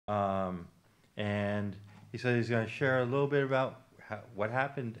And he said he's going to share a little bit about what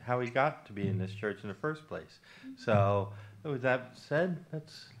happened, how he got to be in this church in the first place. So, with that said,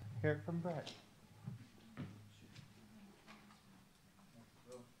 let's hear it from Brett.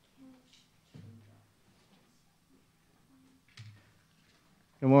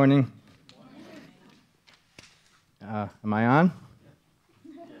 Good morning. Am I on?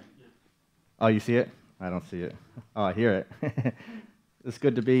 Oh, you see it? I don't see it. Oh, I hear it. It's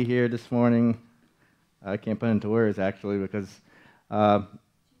good to be here this morning. I can't put it into words, actually, because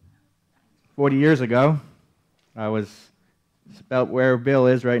 40 years ago, I was about where Bill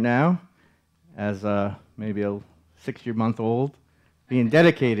is right now, as maybe a 6-month-old, being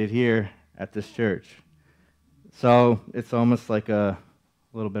dedicated here at this church. So it's almost like a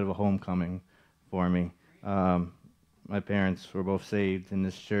little bit of a homecoming for me. My parents were both saved in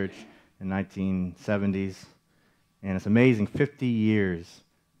this church in 1970s, and it's amazing, 50 years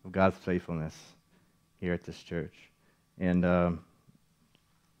of God's faithfulness here at this church. And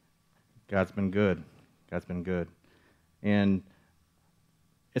God's been good. God's been good. And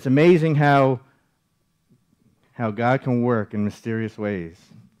it's amazing how God can work in mysterious ways.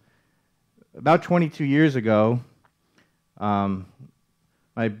 About 22 years ago,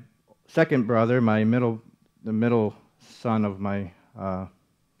 my second brother, the middle son of my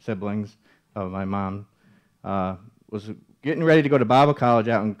siblings, of my mom, was getting ready to go to Bible college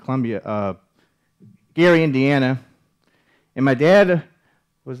out in Gary, Indiana. And my dad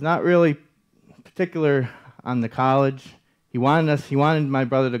was not really particular on the college. He wanted my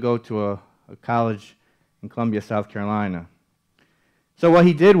brother to go to a college in Columbia, South Carolina. So what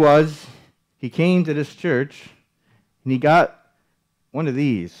he did was, he came to this church, and he got one of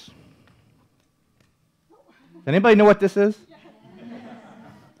these. Does anybody know what this is?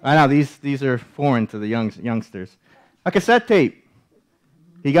 I know, these are foreign to the youngsters. A cassette tape.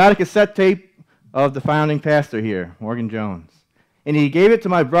 He got a cassette tape of the founding pastor here, Morgan Jones. And he gave it to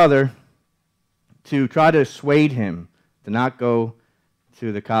my brother to try to dissuade him to not go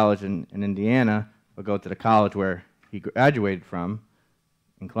to the college in Indiana, but go to the college where he graduated from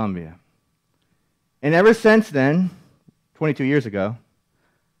in Columbia. And ever since then, 22 years ago,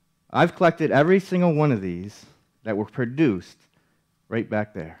 I've collected every single one of these that were produced right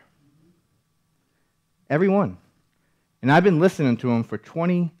back there. Every one. And I've been listening to them for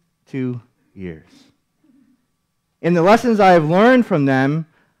 22 years. And the lessons I have learned from them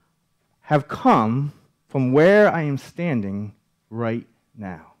have come from where I am standing right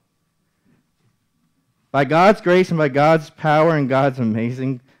now. By God's grace and by God's power and God's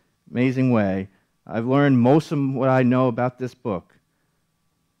amazing way, I've learned most of what I know about this book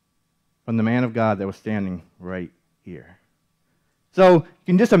from the man of God that was standing right here. So you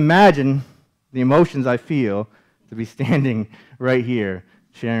can just imagine the emotions I feel to be standing right here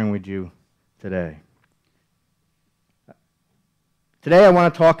sharing with you today. Today I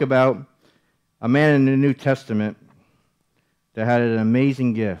want to talk about a man in the New Testament that had an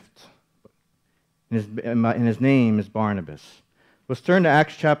amazing gift, and his name is Barnabas. Let's turn to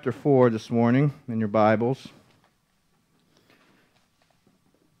Acts chapter 4 this morning in your Bibles.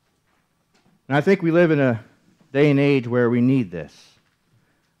 And I think we live in a day and age where we need this.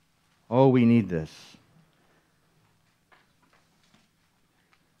 Oh, we need this.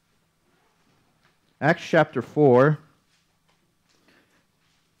 Acts chapter 4.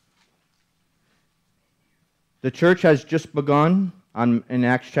 The church has just begun in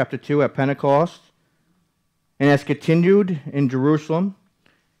Acts chapter 2 at Pentecost, and has continued in Jerusalem.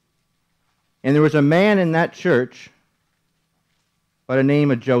 And there was a man in that church by the name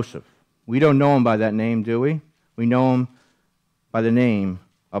of Joseph. We don't know him by that name, do we? We know him by the name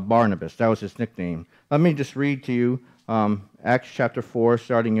of Barnabas. That was his nickname. Let me just read to you Acts chapter 4,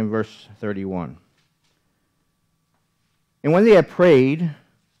 starting in verse 31. And when they had prayed,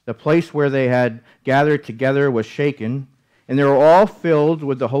 the place where they had gathered together was shaken, and they were all filled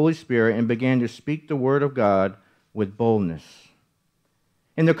with the Holy Spirit and began to speak the word of God with boldness.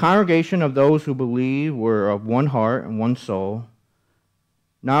 And the congregation of those who believed were of one heart and one soul.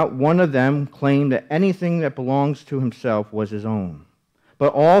 Not one of them claimed that anything that belongs to himself was his own,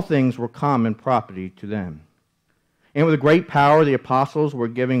 but all things were common property to them. And with great power the apostles were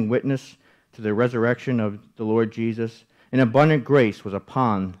giving witness to the resurrection of the Lord Jesus, and abundant grace was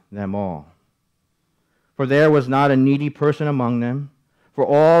upon them all. For there was not a needy person among them, for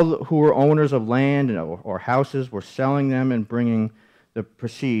all who were owners of land or houses were selling them and bringing the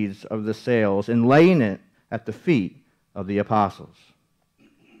proceeds of the sales and laying it at the feet of the apostles.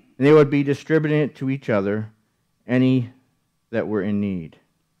 And they would be distributing it to each other, any that were in need.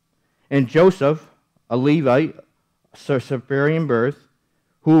 And Joseph, a Levite, Cyprian birth,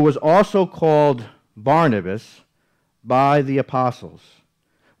 who was also called Barnabas by the apostles,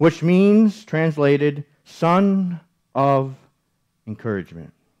 which means, translated, son of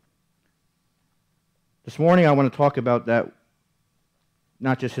encouragement. This morning I want to talk about that,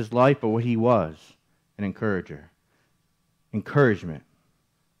 not just his life, but what he was, an encourager. Encouragement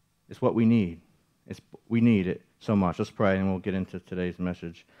is what we need. We need it so much. Let's pray, and we'll get into today's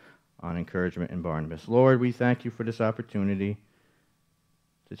message on encouragement in Barnabas. Lord, we thank you for this opportunity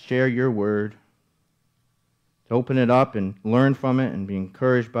to share your word, to open it up and learn from it and be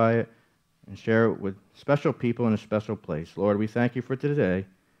encouraged by it and share it with special people in a special place. Lord, we thank you for today.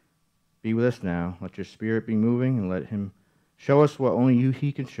 Be with us now. Let your Spirit be moving and let him show us what only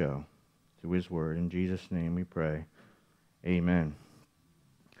he can show through his word. In Jesus' name we pray. Amen.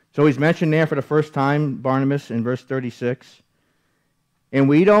 So he's mentioned there for the first time, Barnabas, in verse 36. And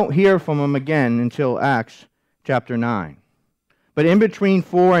we don't hear from him again until Acts chapter 9. But in between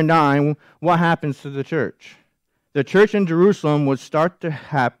 4 and 9, what happens to the church? The church in Jerusalem would start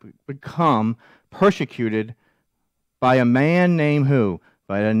to become persecuted by a man named who?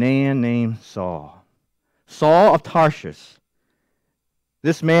 By a man named Saul. Saul of Tarsus.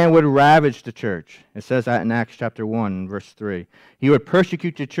 This man would ravage the church. It says that in Acts chapter 1, verse 3. He would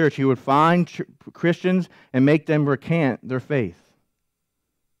persecute the church. He would find Christians and make them recant their faith.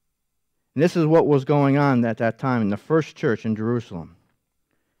 And this is what was going on at that time in the first church in Jerusalem.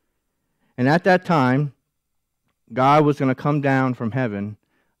 And at that time, God was going to come down from heaven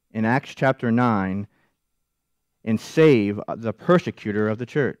in Acts chapter 9 and save the persecutor of the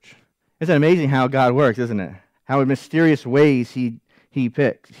church. Isn't it amazing how God works, isn't it? How in mysterious ways He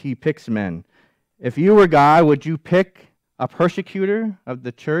picks men. If you were God, would you pick a persecutor of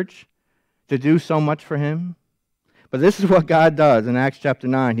the church to do so much for him? But this is what God does in Acts chapter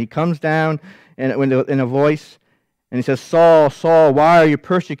 9. He comes down in a voice, and he says, Saul, Saul, why are you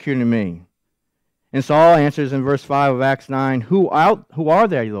persecuting me? And Saul answers in verse 5 of Acts 9, Who are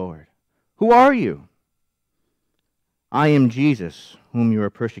they, Lord? Who are you? I am Jesus, whom you are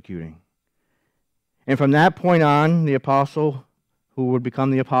persecuting. And from that point on, the apostle who would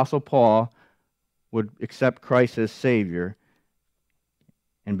become the Apostle Paul, would accept Christ as Savior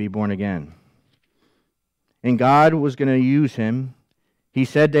and be born again. And God was going to use him. He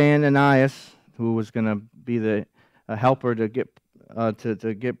said to Ananias, who was going to be the helper to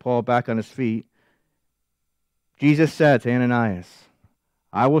get Paul back on his feet, Jesus said to Ananias,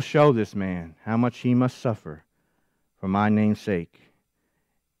 I will show this man how much he must suffer for my name's sake.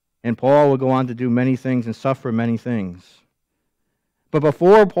 And Paul will go on to do many things and suffer many things. But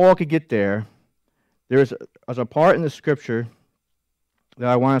before Paul could get there, there's a part in the Scripture that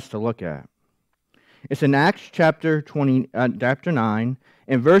I want us to look at. It's in Acts chapter 9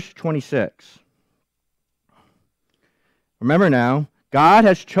 and verse 26. Remember now, God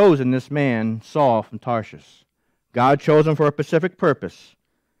has chosen this man, Saul from Tarsus. God chose him for a specific purpose,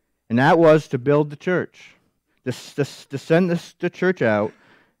 and that was to build the church, to send the church out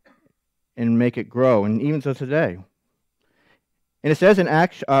and make it grow, and even to today. And it says in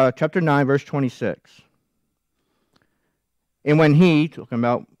Acts chapter 9, verse 26, And when he, talking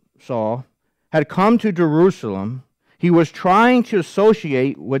about Saul, had come to Jerusalem, he was trying to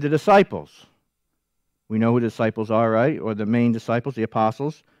associate with the disciples. We know who the disciples are, right? Or the main disciples, the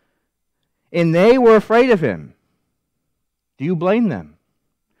apostles. And they were afraid of him. Do you blame them?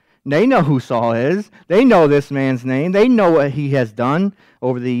 They know who Saul is. They know this man's name. They know what he has done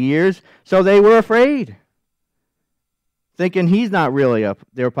over the years. So they were afraid. Thinking he's not really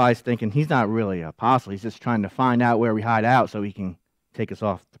they were probably thinking he's not really an apostle. He's just trying to find out where we hide out so he can take us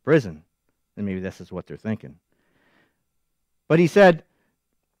off to prison. And maybe this is what they're thinking. But he said,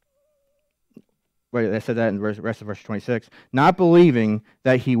 I said that in the rest of verse 26, not believing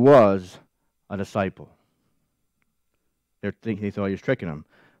that he was a disciple. They thought he was tricking them.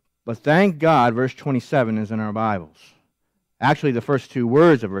 But thank God, verse 27 is in our Bibles. Actually, the first two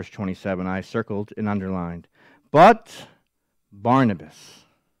words of verse 27 I circled and underlined. But Barnabas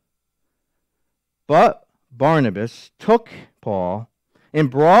took Paul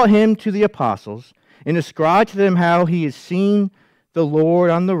and brought him to the apostles and described to them how he had seen the Lord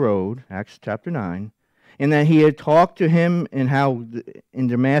on the road, Acts chapter 9, and that he had talked to him and how in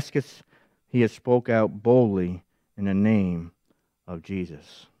Damascus he had spoke out boldly in the name of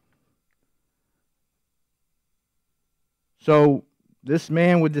Jesus. So this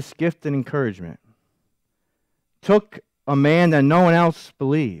man with this gift and encouragement took a man that no one else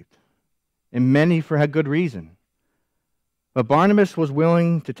believed, and many had good reason. But Barnabas was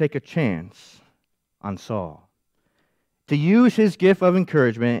willing to take a chance on Saul, to use his gift of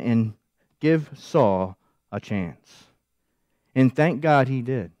encouragement and give Saul a chance. And thank God he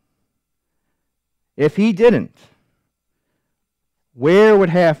did. If he didn't, where would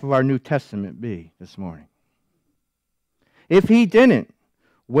half of our New Testament be this morning? If he didn't,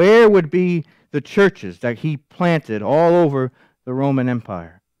 where would be the churches that he planted all over the Roman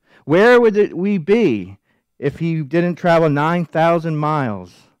Empire? Where would we be if he didn't travel 9,000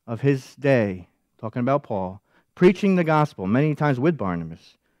 miles of his day, talking about Paul, preaching the gospel, many times with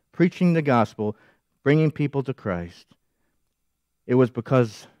Barnabas, preaching the gospel, bringing people to Christ? It was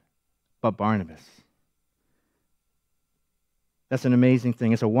because but Barnabas. That's an amazing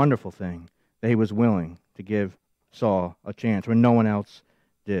thing. It's a wonderful thing that he was willing to give Saul a chance when no one else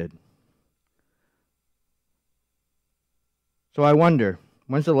did. So I wonder,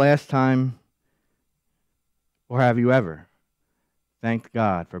 when's the last time, or have you ever, thanked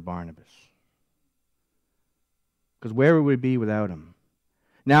God for Barnabas? Because where would we be without him?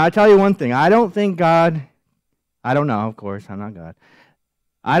 Now, I tell you one thing. I don't think God, I don't know, of course, I'm not God.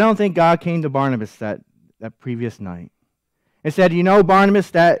 I don't think God came to Barnabas that previous night and said,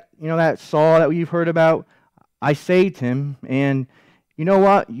 Barnabas, that Saul that you've heard about, I saved him, and you know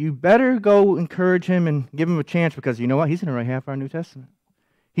what? You better go encourage him and give him a chance, because you know what? He's going to write half our New Testament.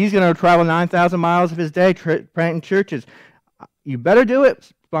 He's going to travel 9,000 miles of his day planting churches. You better do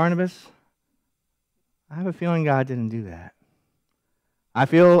it, Barnabas. I have a feeling God didn't do that. I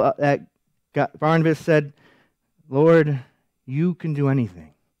feel that Barnabas said, Lord, you can do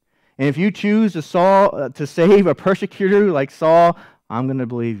anything. And if you choose to save a persecutor like Saul, I'm going to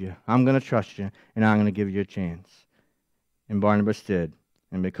believe you. I'm going to trust you, and I'm going to give you a chance. And Barnabas did.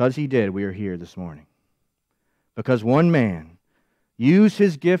 And because he did, we are here this morning. Because one man used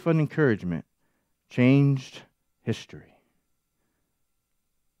his gift of encouragement, changed history.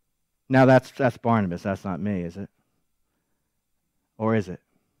 Now that's Barnabas. That's not me, is it? Or is it?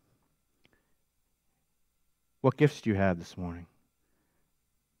 What gifts do you have this morning?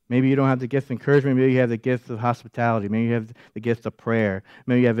 Maybe you don't have the gift of encouragement. Maybe you have the gift of hospitality. Maybe you have the gift of prayer.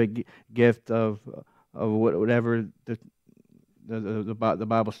 Maybe you have a gift of whatever the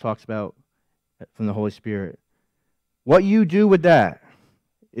Bible talks about from the Holy Spirit. What you do with that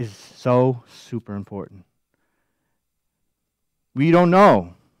is so super important. We don't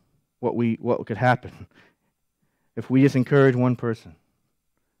know what could happen if we just encourage one person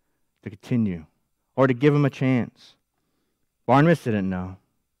to continue or to give him a chance. Barnabas didn't know,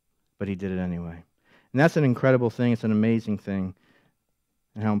 but he did it anyway. And that's an incredible thing. It's an amazing thing,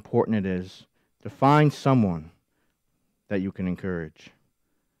 and how important it is to find someone that you can encourage.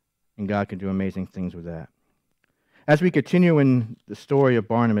 And God can do amazing things with that. As we continue in the story of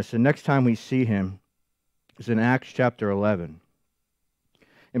Barnabas, the next time we see him is in Acts chapter 11.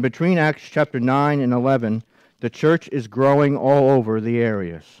 And between Acts chapter 9 and 11, the church is growing all over the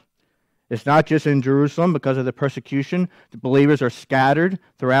areas. It's not just in Jerusalem because of the persecution. The believers are scattered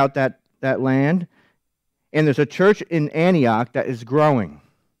throughout that land. And there's a church in Antioch that is growing.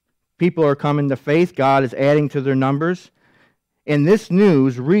 People are coming to faith. God is adding to their numbers. And this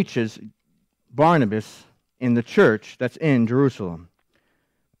news reaches Barnabas in the church that's in Jerusalem.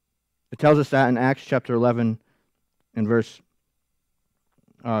 It tells us that in Acts chapter 11 and verse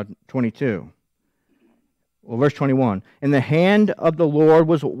 22. Well, verse 21. And the hand of the Lord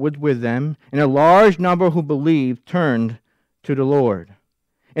was with them, and a large number who believed turned to the Lord.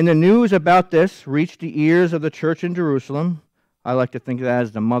 And the news about this reached the ears of the church in Jerusalem. I like to think of that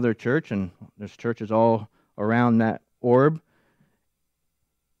as the mother church, and there's churches all around that orb.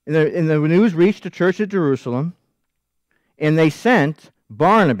 And the news reached the church at Jerusalem, and they sent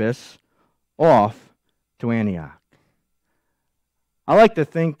Barnabas off to Antioch. I like to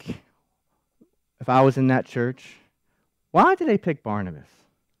think, if I was in that church, why did they pick Barnabas?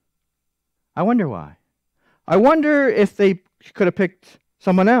 I wonder why. I wonder if they could have picked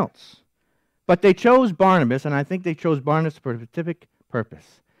someone else. But they chose Barnabas, and I think they chose Barnabas for a specific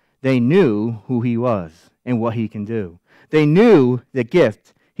purpose. They knew who he was and what he can do. They knew the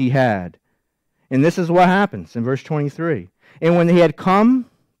gift he had. And this is what happens in verse 23. And when he had come,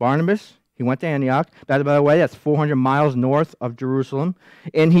 Barnabas, he went to Antioch. By the way, that's 400 miles north of Jerusalem.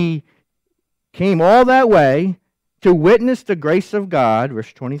 And he came all that way to witness the grace of God,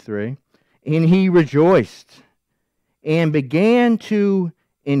 verse 23. And he rejoiced and began to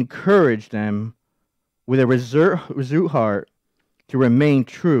encourage them with a resolute heart to remain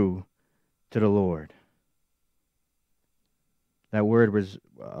true to the Lord. That word was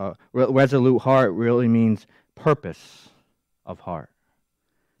resolute heart really means purpose of heart.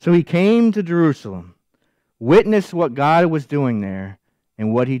 So he came to Jerusalem, witnessed what God was doing there,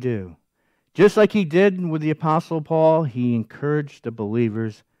 and what he do. Just like he did with the Apostle Paul, he encouraged the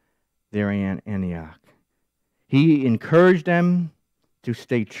believers there in Antioch. He encouraged them to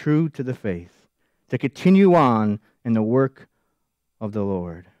stay true to the faith, to continue on in the work of the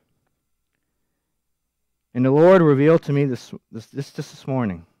Lord. And the Lord revealed to me this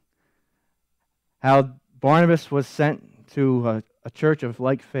morning how Barnabas was sent to a church of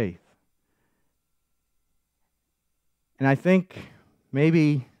like faith. And I think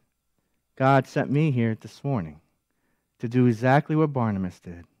maybe God sent me here this morning to do exactly what Barnabas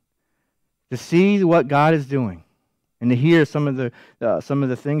did, to see what God is doing, and to hear some of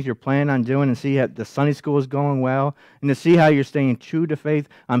the things you're planning on doing, and see how the Sunday school is going well, and to see how you're staying true to faith.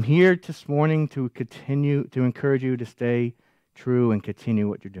 I'm here this morning to continue to encourage you to stay true and continue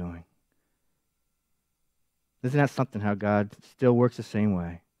what you're doing. Isn't that something, how God still works the same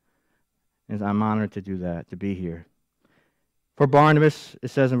way? And I'm honored to do that, to be here. For Barnabas, it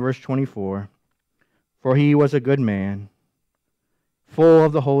says in verse 24, for he was a good man, full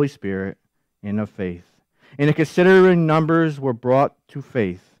of the Holy Spirit and of faith. And a considerable numbers were brought to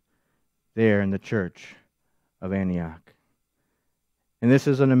faith there in the church of Antioch. And this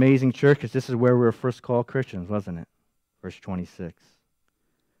is an amazing church, because this is where we were first called Christians, wasn't it? Verse 26.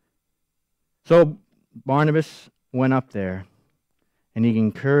 So Barnabas went up there, and he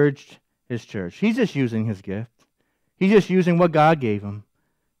encouraged his church. He's just using his gift. He's just using what God gave him.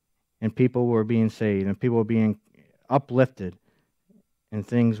 And people were being saved, and people were being uplifted, and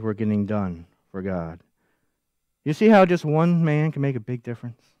things were getting done for God. You see how just one man can make a big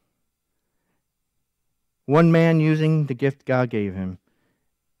difference? One man using the gift God gave him,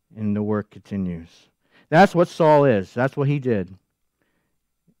 and the work continues. That's what Saul is. That's what he did.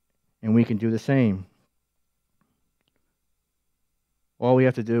 And we can do the same. All we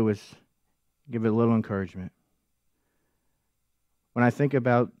have to do is give it a little encouragement. When I think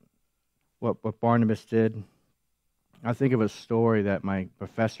about what Barnabas did, I think of a story that my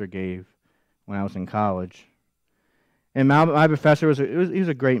professor gave when I was in college. And my professor he was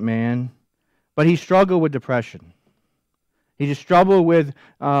a great man, but he struggled with depression. He just struggled with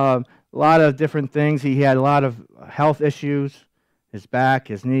a lot of different things. He had a lot of health issues, his back,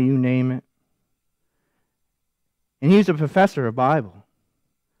 his knee, you name it. And he was a professor of Bible,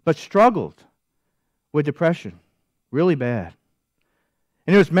 but struggled with depression really bad.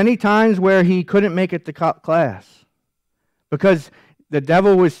 And there was many times where he couldn't make it to class because the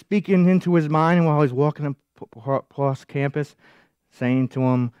devil was speaking into his mind while he was walking across campus, saying to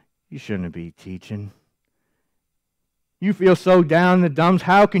him, you shouldn't be teaching. You feel so down in the dumps.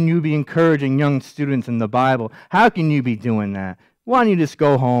 How can you be encouraging young students in the Bible? How can you be doing that? Why don't you just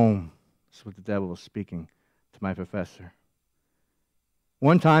go home? That's what the devil was speaking to my professor.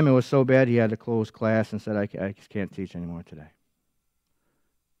 One time it was so bad he had to close class and said, I just can't teach anymore today.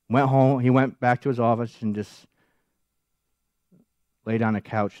 Went home. He went back to his office and just laid on a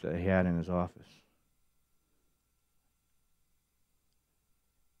couch that he had in his office.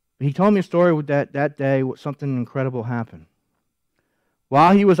 But he told me a story that day, something incredible happened.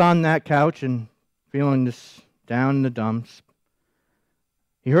 While he was on that couch and feeling just down in the dumps,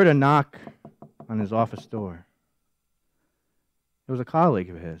 he heard a knock on his office door. It was a colleague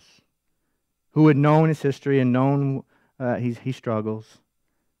of his who had known his history and known he struggles.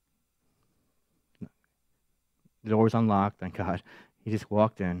 The door was unlocked, thank God. He just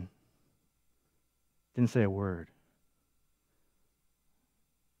walked in. Didn't say a word.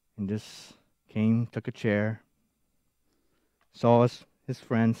 And just came, took a chair, saw his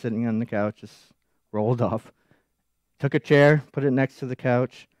friend sitting on the couch, just rolled up, took a chair, put it next to the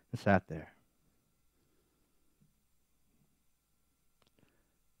couch, and sat there.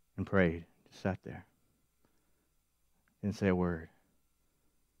 And prayed, just sat there. Didn't say a word.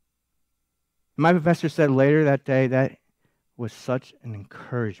 My professor said later that day that was such an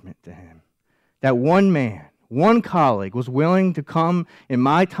encouragement to him. That one man, one colleague was willing to come in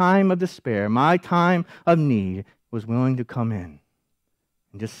my time of despair, my time of need, was willing to come in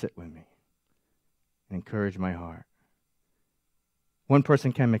and just sit with me and encourage my heart. One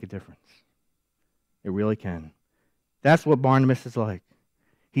person can make a difference. It really can. That's what Barnabas is like.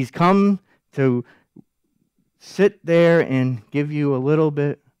 He's come to sit there and give you a little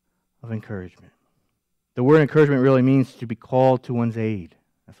bit of encouragement. The word encouragement really means to be called to one's aid.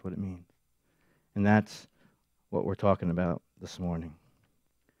 That's what it means. And that's what we're talking about this morning.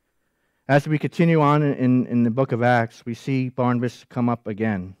 As we continue on in the book of Acts, we see Barnabas come up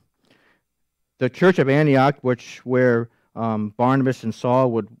again. The church of Antioch, where Barnabas and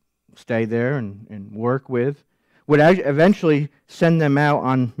Saul would stay there and work with, would eventually send them out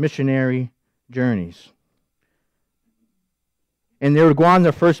on missionary journeys. And they would go on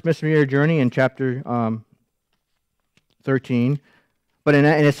their first missionary journey in chapter 13. But and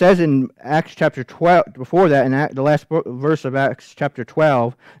it says in Acts chapter 12, before that, in the last verse of Acts chapter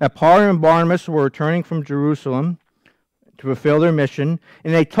 12, that Paul and Barnabas were returning from Jerusalem to fulfill their mission,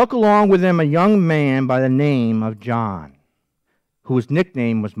 and they took along with them a young man by the name of John, whose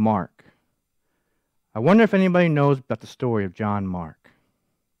nickname was Mark. I wonder if anybody knows about the story of John Mark.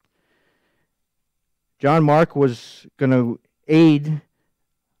 John Mark was going to aid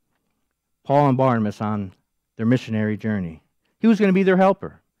Paul and Barnabas on their missionary journey. He was going to be their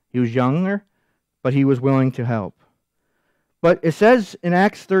helper. He was younger, but he was willing to help. But it says in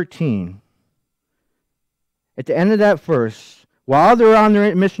Acts 13, at the end of that verse, while they're on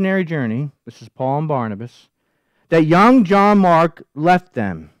their missionary journey, this is Paul and Barnabas, that young John Mark left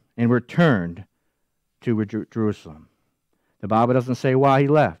them and returned to Jerusalem. The Bible doesn't say why he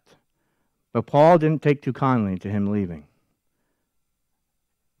left, but Paul didn't take too kindly to him leaving.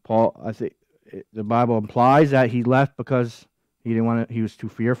 I think the Bible implies that he left because he didn't want to, he was too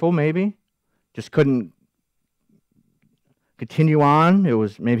fearful, maybe. Just couldn't continue on.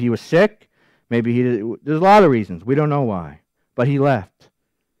 Maybe he was sick. There's a lot of reasons. We don't know why. But he left.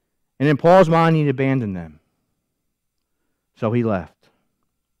 And in Paul's mind, he abandoned them. So he left.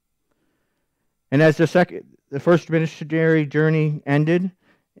 And as the first missionary journey ended,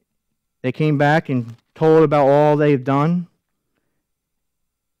 they came back and told about all they've done.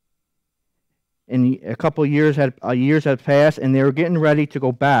 And a couple of years had passed, and they were getting ready to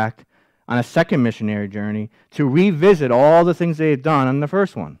go back on a second missionary journey to revisit all the things they had done on the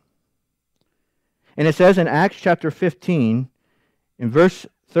first one. And it says in Acts chapter 15, in verse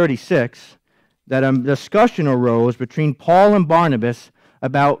 36, that a discussion arose between Paul and Barnabas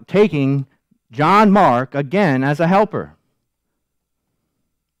about taking John Mark again as a helper.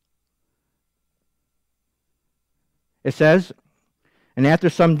 It says, and after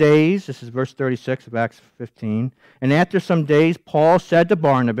some days, this is verse 36 of Acts 15, and after some days Paul said to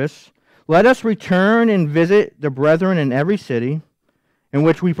Barnabas, "Let us return and visit the brethren in every city in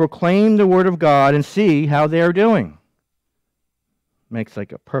which we proclaim the word of God and see how they are doing." Makes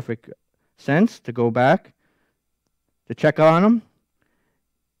like a perfect sense to go back to check on them.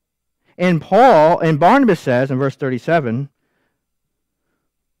 And Barnabas says in verse 37,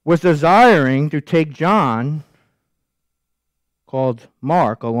 was desiring to take John, called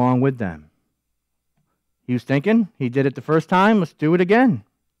Mark, along with them. He was thinking, he did it the first time, let's do it again.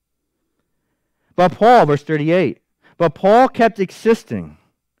 But Paul, verse 38, but Paul kept insisting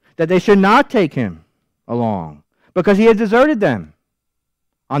that they should not take him along because he had deserted them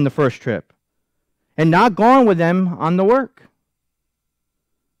on the first trip and not gone with them on the work.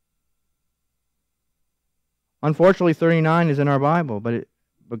 Unfortunately, 39 is in our Bible, but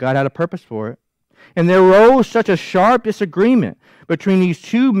God had a purpose for it. And there arose such a sharp disagreement between these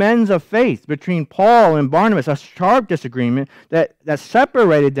two men of faith, between Paul and Barnabas, a sharp disagreement that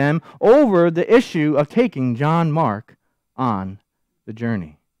separated them over the issue of taking John Mark on the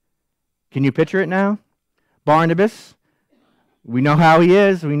journey. Can you picture it now? Barnabas, we know how he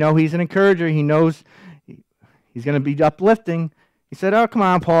is. We know he's an encourager. He knows he's going to be uplifting. He said, "Oh, come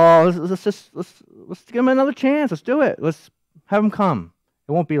on, Paul. Let's give him another chance. Let's do it. Let's have him come."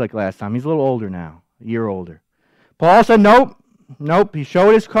 It won't be like last time. He's a little older now, a year older. Paul said, nope. He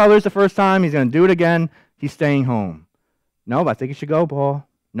showed his colors the first time. He's going to do it again. He's staying home. Nope, I think you should go, Paul.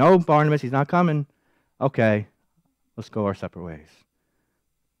 No, Barnabas, he's not coming. Okay, let's go our separate ways.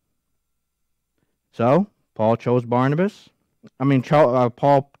 So, Paul chose Paul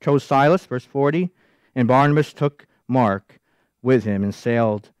chose Silas, verse 40, and Barnabas took Mark with him and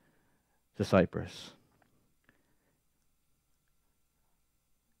sailed to Cyprus.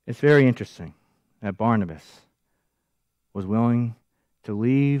 It's very interesting that Barnabas was willing to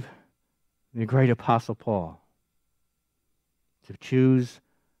leave the great apostle Paul to choose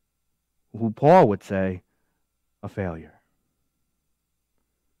who Paul would say a failure.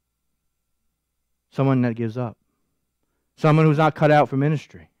 Someone that gives up. Someone who's not cut out for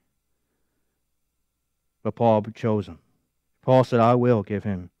ministry. But Paul chose him. Paul said, "I will give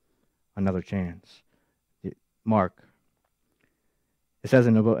him another chance." Mark. It says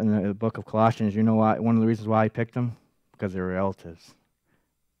in the book of Colossians, you know why? One of the reasons why he picked him? Because they were relatives.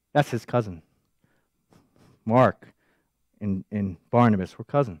 That's his cousin. Mark and Barnabas were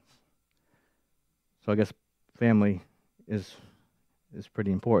cousins. So I guess family is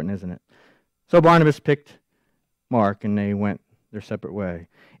pretty important, isn't it? So Barnabas picked Mark, and they went their separate way.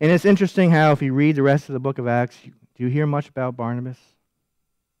 And it's interesting how, if you read the rest of the book of Acts, do you hear much about Barnabas?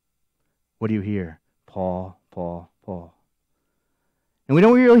 What do you hear? Paul, Paul, Paul. And we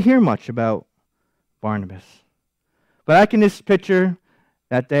don't really hear much about Barnabas. But I can just picture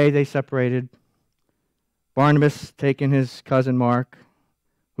that day they separated, Barnabas taking his cousin Mark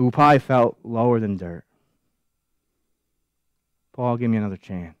who probably felt lower than dirt. Paul, give me another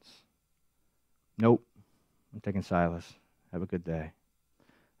chance. Nope, I'm taking Silas. Have a good day.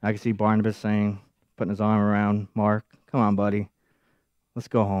 I can see Barnabas putting his arm around Mark. Come on, buddy. Let's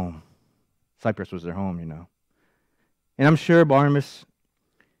go home. Cyprus was their home, you know. And I'm sure Barnabas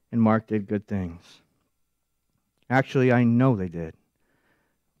and Mark did good things. Actually, I know they did.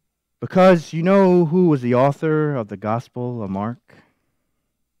 Because you know who was the author of the Gospel of Mark?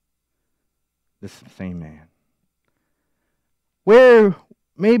 This same man.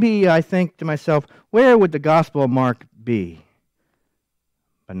 Maybe I think to myself, where would the Gospel of Mark be?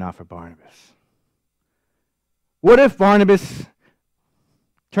 But not for Barnabas. What if Barnabas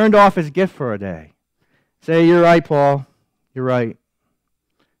turned off his gift for a day? Say, you're right, Paul. You're right.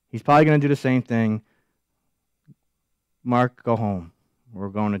 He's probably going to do the same thing. Mark, go home. We're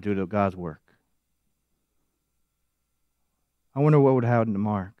going to do God's work. I wonder what would happen to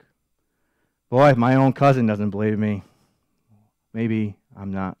Mark. Boy, if my own cousin doesn't believe me, maybe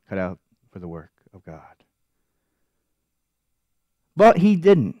I'm not cut out for the work of God. But he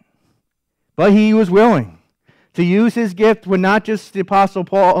didn't. But he was willing to use his gift with not just the Apostle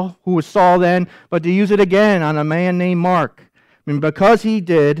Paul, who was Saul then, but to use it again on a man named Mark. I mean, because he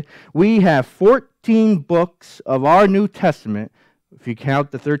did, we have 14 books of our New Testament. If you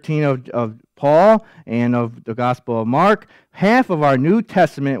count the 13 of Paul and of the Gospel of Mark, half of our New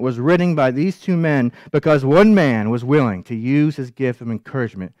Testament was written by these two men because one man was willing to use his gift of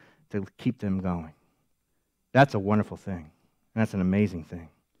encouragement to keep them going. That's a wonderful thing. That's an amazing thing.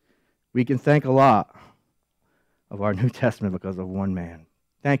 We can thank a lot of our New Testament because of one man.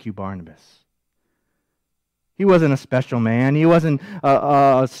 Thank you, Barnabas. He wasn't a special man. He wasn't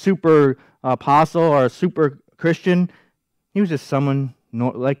a super apostle or a super Christian. He was just someone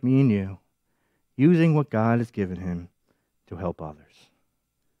like me and you, using what God has given him to help others.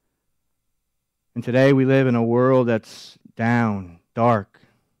 And today we live in a world that's down, dark,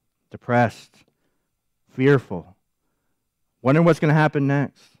 depressed, fearful, wondering what's going to happen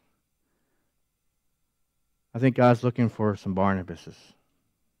next. I think God's looking for some Barnabases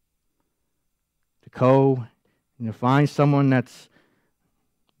to go and to find someone that's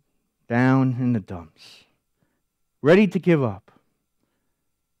down in the dumps, ready to give up,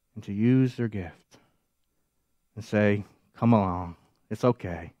 and to use their gift and say, come along, it's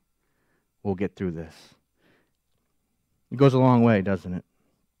okay, we'll get through this. It goes a long way, doesn't it?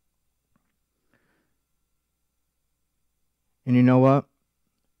 And you know what?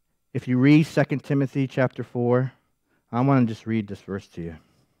 If you read 2 Timothy chapter 4, I want to just read this verse to you.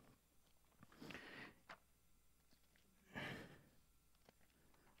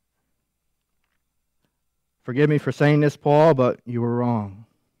 Forgive me for saying this, Paul, but you were wrong.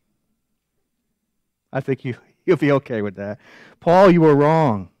 I think you'll be okay with that. Paul, you were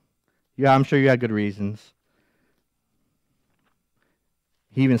wrong. Yeah, I'm sure you had good reasons.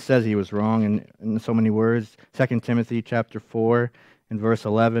 He even says he was wrong in so many words. 2 Timothy chapter 4 and verse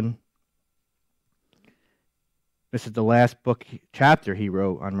 11. This is the last chapter he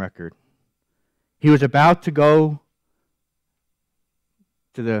wrote on record. He was about to go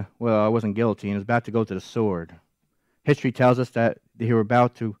to I wasn't guillotine. He was about to go to the sword. History tells us that they were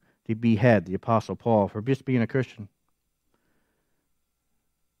about to behead the Apostle Paul for just being a Christian.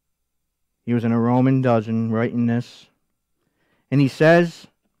 He was in a Roman dungeon writing this. And he says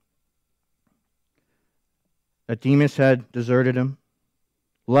that Demas had deserted him,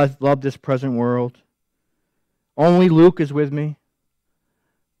 loved this present world. Only Luke is with me.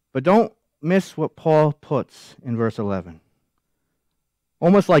 But don't miss what Paul puts in verse 11.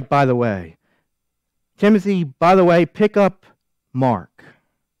 Almost like, by the way. Timothy, by the way, pick up Mark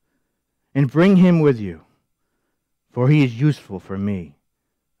and bring him with you, for he is useful for me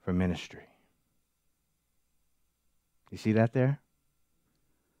for ministry. You see that there?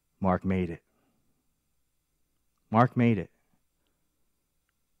 Mark made it. Mark made it.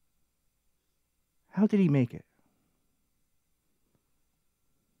 How did he make it?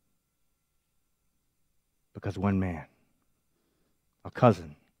 Because one man, a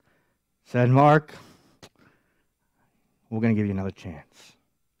cousin, said, Mark, we're going to give you another chance.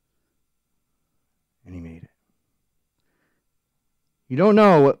 And he made it. You don't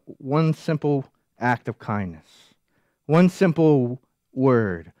know what one simple act of kindness, one simple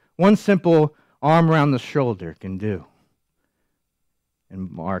word, one simple arm around the shoulder can do. And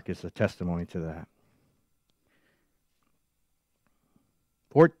Mark is a testimony to that.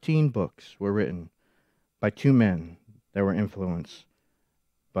 14 books were written by two men that were influenced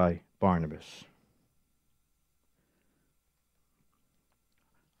by Barnabas.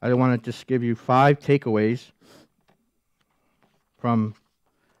 I want to just give you 5 takeaways from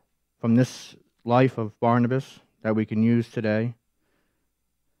from this life of Barnabas that we can use today.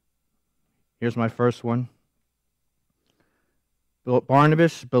 Here's my first one.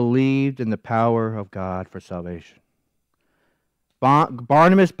 Barnabas believed in the power of God for salvation.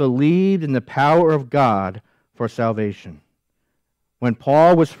 Barnabas believed in the power of God for salvation. When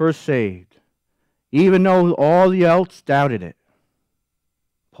Paul was first saved, even though all else doubted it,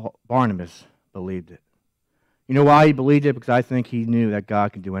 Barnabas believed it. You know why he believed it? Because I think he knew that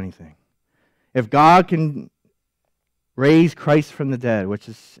God can do anything. If God can raise Christ from the dead, which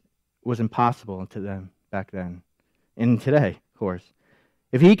was impossible to them back then, and today, of course.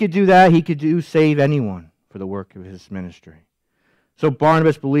 If he could do that, he could save anyone for the work of his ministry. So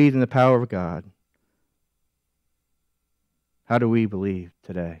Barnabas believed in the power of God. How do we believe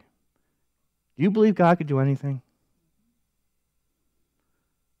today? Do you believe God could do anything?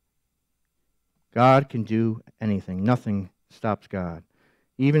 God can do anything. Nothing stops God.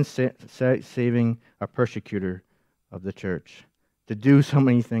 Even saving a persecutor of the church to do so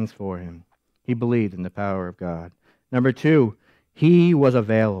many things for him. He believed in the power of God. Number 2, he was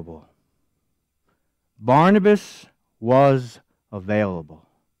available. Barnabas was available.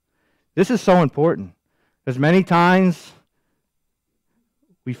 This is so important because many times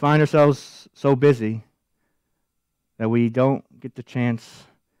we find ourselves so busy that we don't get the chance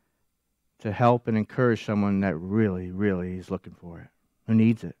to help and encourage someone that really, really is looking for it, who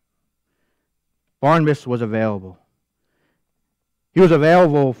needs it. Barnabas was available. He was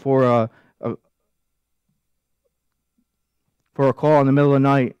available for a call in the middle of the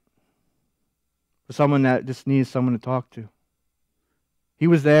night for someone that just needs someone to talk to. He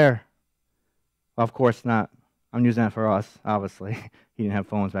was there. Well, of course not. I'm using that for us, obviously. He didn't have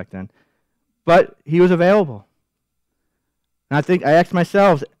phones back then. But he was available. And I asked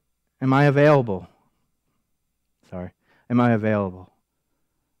myself, am I available? Am I available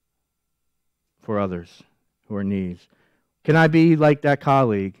for others who are in need? Can I be like that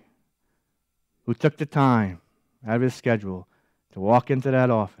colleague who took the time out of his schedule to walk into that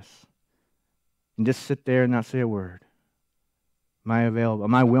office and just sit there and not say a word? Am I available?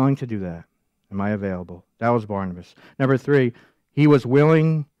 Am I willing to do that? Am I available? That was Barnabas. Number 3, he was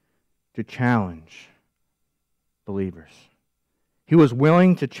willing to challenge believers. He was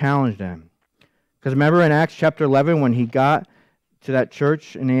willing to challenge them. Because remember in Acts chapter 11 when he got to that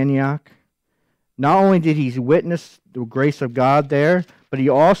church in Antioch, not only did he witness the grace of God there, but he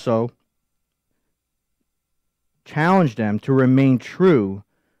also challenged them to remain true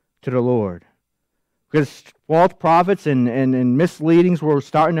to the Lord. Because false prophets and misleadings were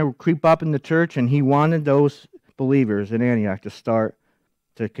starting to creep up in the church, and he wanted those believers in Antioch to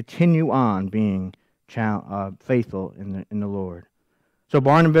continue on being faithful in the Lord. So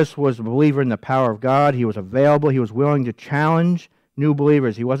Barnabas was a believer in the power of God. He was available. He was willing to challenge new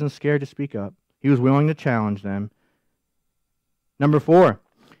believers. He wasn't scared to speak up. He was willing to challenge them. Number 4,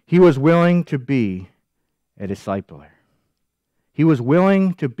 he was willing to be a discipler. He was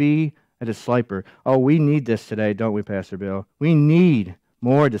willing to be a discipler. Oh, we need this today, don't we, Pastor Bill? We need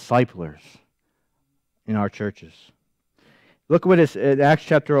more disciplers in our churches. Look what it's in Acts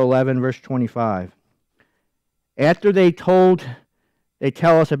chapter 11, verse 25. After they tell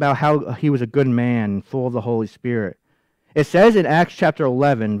us about how he was a good man, full of the Holy Spirit. It says in Acts chapter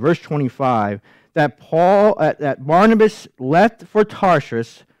 11, verse 25, that Barnabas left for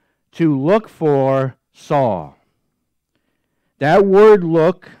Tarshish to look for Saul. That word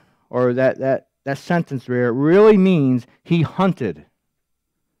 "look," or that sentence there, really means he hunted.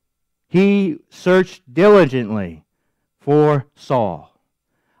 He searched diligently for Saul.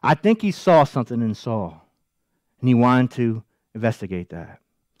 I think he saw something in Saul, and he wanted to investigate that.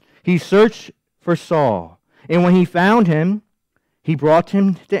 He searched for Saul, and when he found him, he brought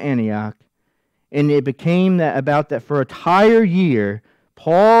him to Antioch, and it became that for an entire year,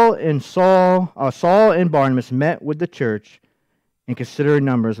 Saul and Barnabas met with the church, and considerable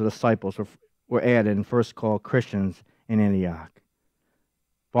numbers of disciples were added and first called Christians in Antioch.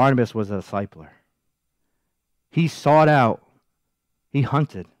 Barnabas was a discipler. He sought out, he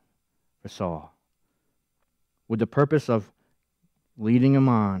hunted for Saul with the purpose of leading him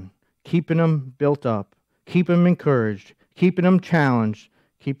on, keeping him built up, keeping him encouraged, keeping him challenged,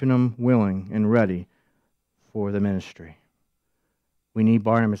 keeping him willing and ready for the ministry. We need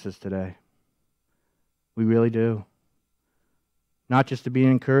Barnabases today. We really do. Not just to be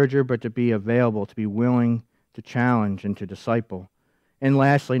an encourager, but to be available, to be willing to challenge and to disciple. And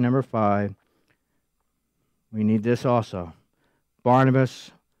lastly, number 5, we need this also.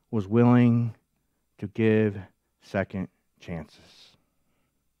 Barnabas was willing to give second chances.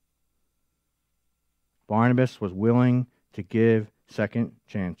 Barnabas was willing to give second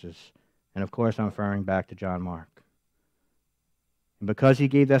chances. And of course, I'm referring back to John Mark. And because he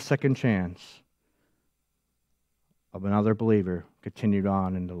gave that second chance, of another believer continued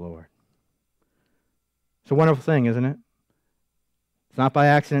on in the Lord. It's a wonderful thing, isn't it? It's not by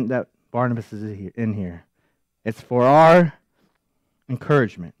accident that Barnabas is in here. It's for our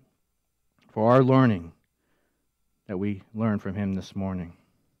encouragement, for our learning that we learn from him this morning.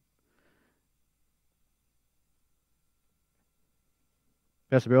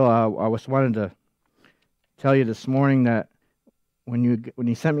 Pastor Bill, I was wanted to tell you this morning that when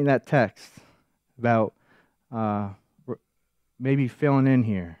you sent me that text about maybe filling in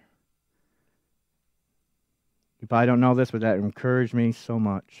here, you probably don't know this, but that encouraged me so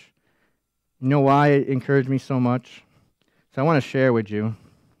much. You know why it encouraged me so much? So I want to share with you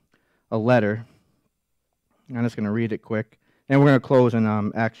a letter. I'm just going to read it quick, and we're going to close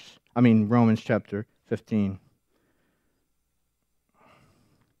in Romans chapter 15.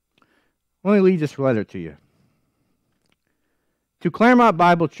 Let me read this letter to you. To Claremont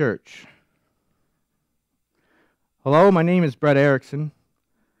Bible Church. Hello, my name is Brett Erickson.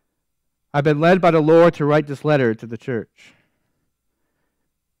 I've been led by the Lord to write this letter to the church.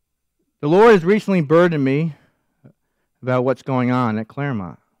 The Lord has recently burdened me about what's going on at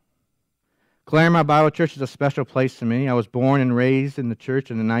Claremont. Claremont Bible Church is a special place to me. I was born and raised in the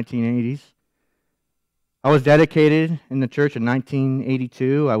church in the 1980s. I was dedicated in the church in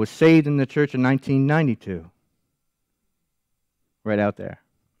 1982. I was saved in the church in 1992. Right out there.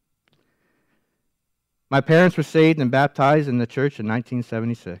 My parents were saved and baptized in the church in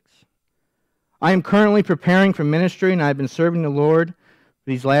 1976. I am currently preparing for ministry, and I've been serving the Lord for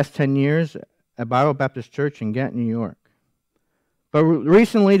these last 10 years at Bible Baptist Church in Ghent, New York. But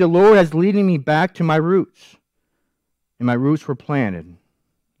recently, the Lord is leading me back to my roots, and my roots were planted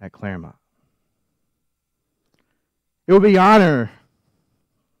at Claremont. It would be an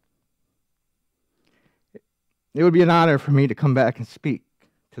honor for me to come back and speak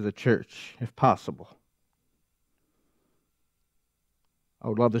to the church, if possible. I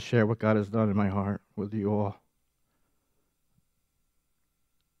would love to share what God has done in my heart with you all.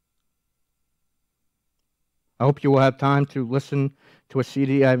 I hope you will have time to listen to a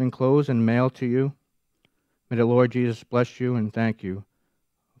CD I've enclosed and mailed to you. May the Lord Jesus bless you and thank you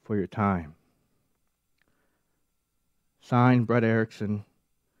for your time. Signed, Brett Erickson,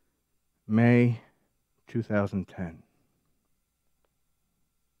 May 2010.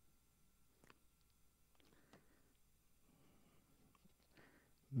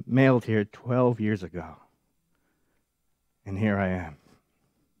 Mailed here 12 years ago. And here I am.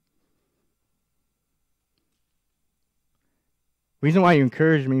 Reason why you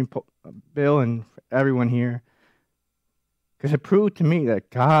encouraged me, Bill, and everyone here, because it proved to me that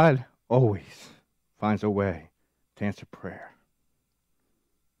God always finds a way to answer prayer.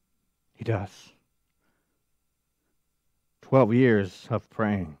 He does. 12 years of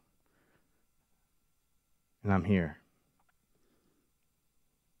praying. And I'm here.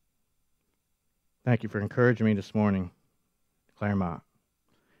 Thank you for encouraging me this morning, Claremont.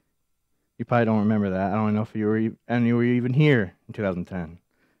 You probably don't remember that. I don't know if you were even here in 2010.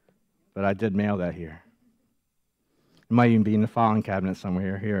 But I did mail that here. It might even be in the filing cabinet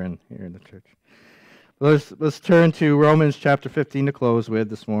somewhere here in the church. Let's turn to Romans chapter 15 to close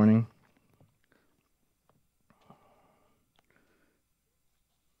with this morning.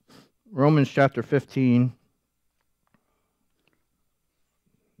 Romans chapter 15.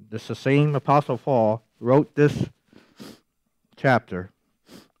 This the same Apostle Paul wrote this chapter.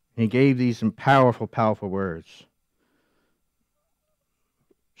 He gave these powerful, powerful words.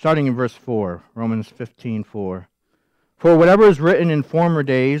 Starting in verse 4, Romans 15:4. For whatever is written in former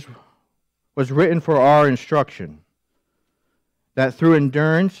days was written for our instruction, that through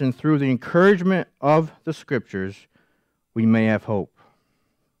endurance and through the encouragement of the Scriptures we may have hope.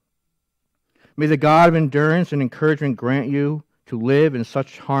 May the God of endurance and encouragement grant you to live in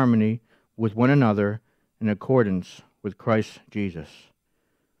such harmony with one another in accordance with Christ Jesus.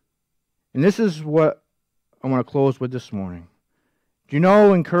 And this is what I want to close with this morning. Do you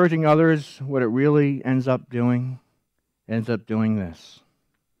know encouraging others, what it really ends up doing? It ends up doing this.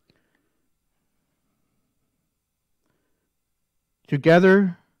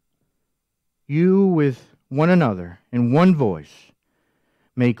 Together, you with one another in one voice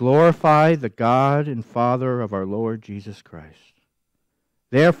may glorify the God and Father of our Lord Jesus Christ.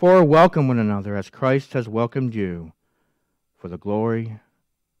 Therefore, welcome one another as Christ has welcomed you for the glory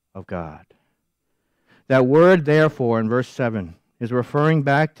of God. That word, therefore, in verse 7, is referring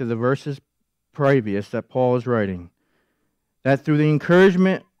back to the verses previous that Paul is writing, that through the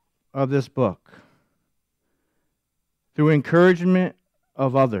encouragement of this book, through encouragement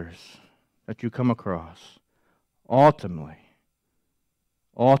of others that you come across, ultimately,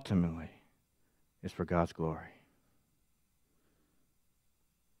 is for God's glory.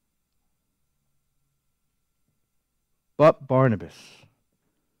 But Barnabas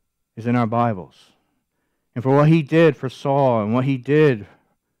is in our Bibles. And for what he did for Saul and what he did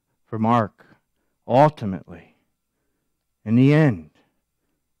for Mark, ultimately, in the end,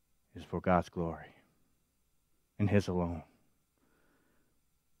 is for God's glory and His alone.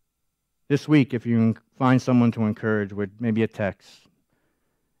 This week, if you find someone to encourage with maybe a text,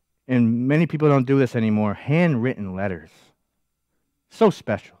 and many people don't do this anymore, handwritten letters. So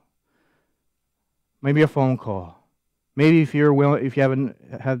special. Maybe a phone call. Maybe if you're willing, if you haven't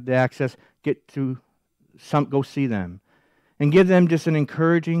had the access, go see them and give them just an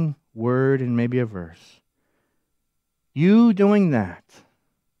encouraging word and maybe a verse. You doing that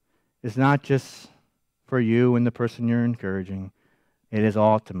is not just for you and the person you're encouraging. It is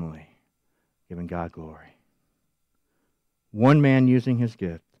ultimately giving God glory. One man using his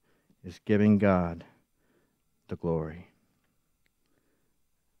gift is giving God the glory.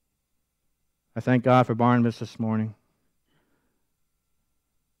 I thank God for Barnabas this morning.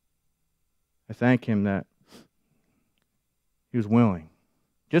 I thank him that he was willing,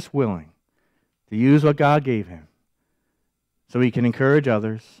 just willing, to use what God gave him so he can encourage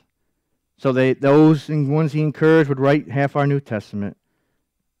others, so those ones he encouraged would write half our New Testament,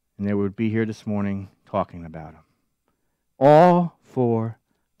 and they would be here this morning talking about him. All for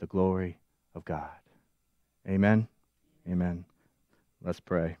the glory of God. Amen? Amen. Let's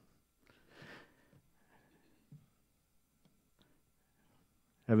pray.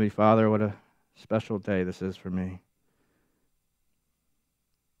 Heavenly Father, what a special day this is for me.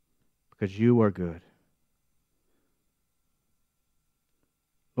 Because you are good.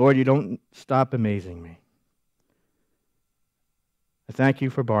 Lord, you don't stop amazing me. I thank you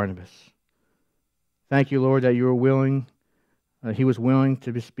for Barnabas. Thank you, Lord, that you were willing, he was willing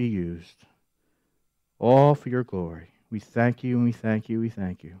to just be used. All for your glory. We thank you and we thank you, we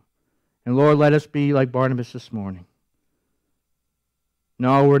thank you. And Lord, let us be like Barnabas this morning.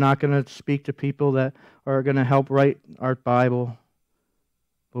 No, we're not going to speak to people that are going to help write our Bible,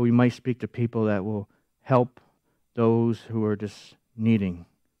 but we might speak to people that will help those who are just needing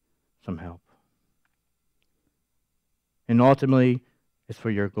some help. And ultimately, it's for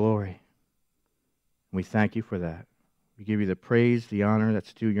your glory. We thank you for that. We give you the praise, the honor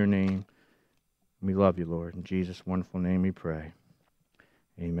that's due your name. We love you, Lord. In Jesus' wonderful name we pray.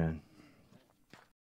 Amen.